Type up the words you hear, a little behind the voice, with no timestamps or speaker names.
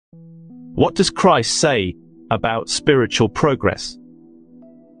What does Christ say about spiritual progress?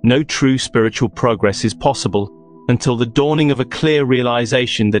 No true spiritual progress is possible until the dawning of a clear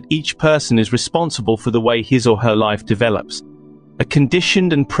realization that each person is responsible for the way his or her life develops. A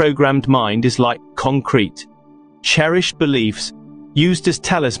conditioned and programmed mind is like concrete. Cherished beliefs, used as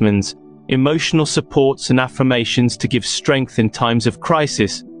talismans, emotional supports and affirmations to give strength in times of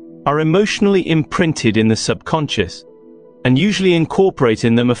crisis, are emotionally imprinted in the subconscious, and usually incorporate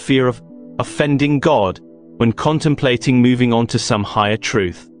in them a fear of offending God when contemplating moving on to some higher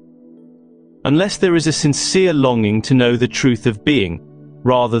truth. Unless there is a sincere longing to know the truth of being,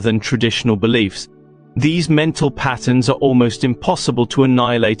 rather than traditional beliefs, these mental patterns are almost impossible to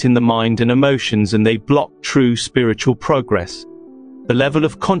annihilate in the mind and emotions, and they block true spiritual progress. The level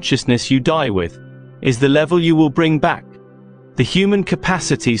of consciousness you die with is the level you will bring back. The human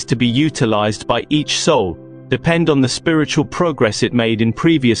capacities to be utilized by each soul depend on the spiritual progress it made in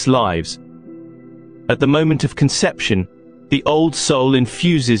previous lives. At the moment of conception, the old soul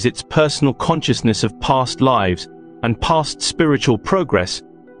infuses its personal consciousness of past lives and past spiritual progress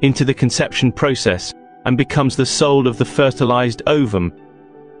into the conception process and becomes the soul of the fertilized ovum.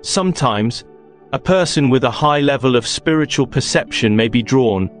 Sometimes, a person with a high level of spiritual perception may be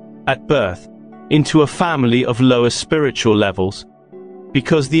drawn, at birth, into a family of lower spiritual levels,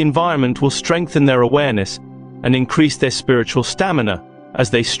 because the environment will strengthen their awareness and increase their spiritual stamina as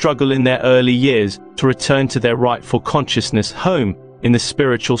they struggle in their early years to return to their rightful consciousness home in the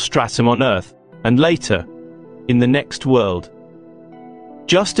spiritual stratum on earth, and later, in the next world.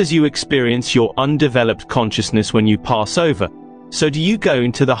 Just as you experience your undeveloped consciousness when you pass over, so do you go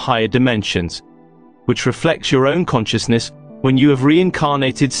into the higher dimensions, which reflects your own consciousness when you have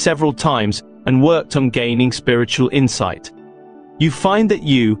reincarnated several times and worked on gaining spiritual insight. You find that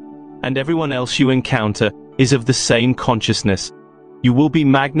you, and everyone else you encounter, is of the same consciousness. You will be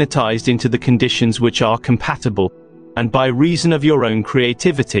magnetized into the conditions which are compatible, and by reason of your own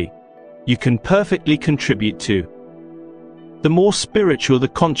creativity, you can perfectly contribute to. The more spiritual the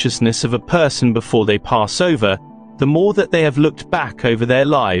consciousness of a person before they pass over, the more that they have looked back over their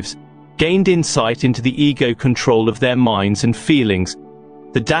lives, gained insight into the ego control of their minds and feelings,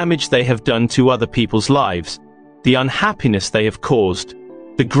 the damage they have done to other people's lives, the unhappiness they have caused,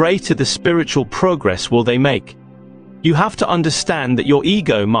 the greater the spiritual progress will they make. You have to understand that your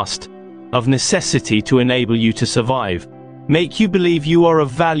ego must, of necessity to enable you to survive, make you believe you are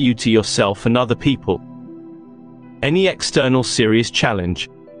of value to yourself and other people. Any external serious challenge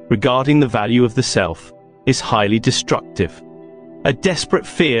regarding the value of the self is highly destructive. A desperate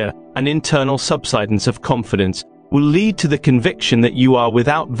fear and internal subsidence of confidence will lead to the conviction that you are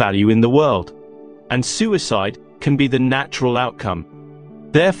without value in the world, and suicide can be the natural outcome.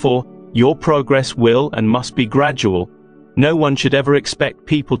 Therefore, your progress will and must be gradual. No one should ever expect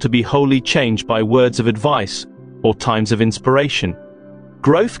people to be wholly changed by words of advice or times of inspiration.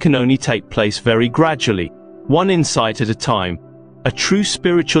 Growth can only take place very gradually, one insight at a time. A true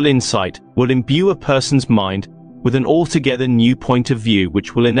spiritual insight will imbue a person's mind with an altogether new point of view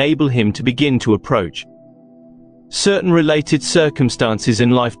which will enable him to begin to approach certain related circumstances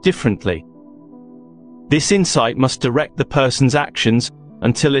in life differently. This insight must direct the person's actions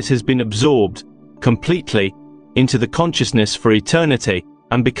until it has been absorbed completely into the consciousness for eternity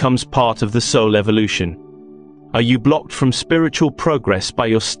and becomes part of the soul evolution. Are you blocked from spiritual progress by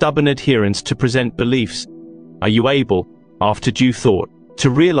your stubborn adherence to present beliefs? Are you able, after due thought, to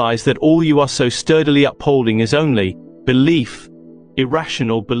realize that all you are so sturdily upholding is only belief,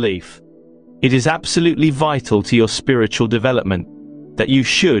 irrational belief? It is absolutely vital to your spiritual development that you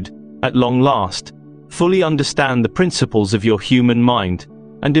should, at long last, fully understand the principles of your human mind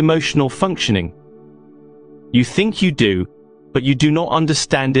and emotional functioning. You think you do, but you do not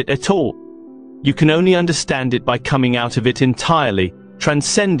understand it at all. You can only understand it by coming out of it entirely,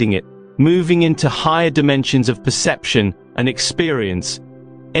 transcending it, moving into higher dimensions of perception and experience,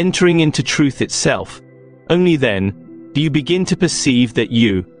 entering into truth itself. Only then do you begin to perceive that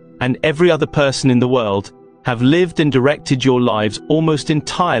you, and every other person in the world, have lived and directed your lives almost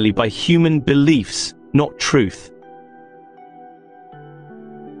entirely by human beliefs, not truth.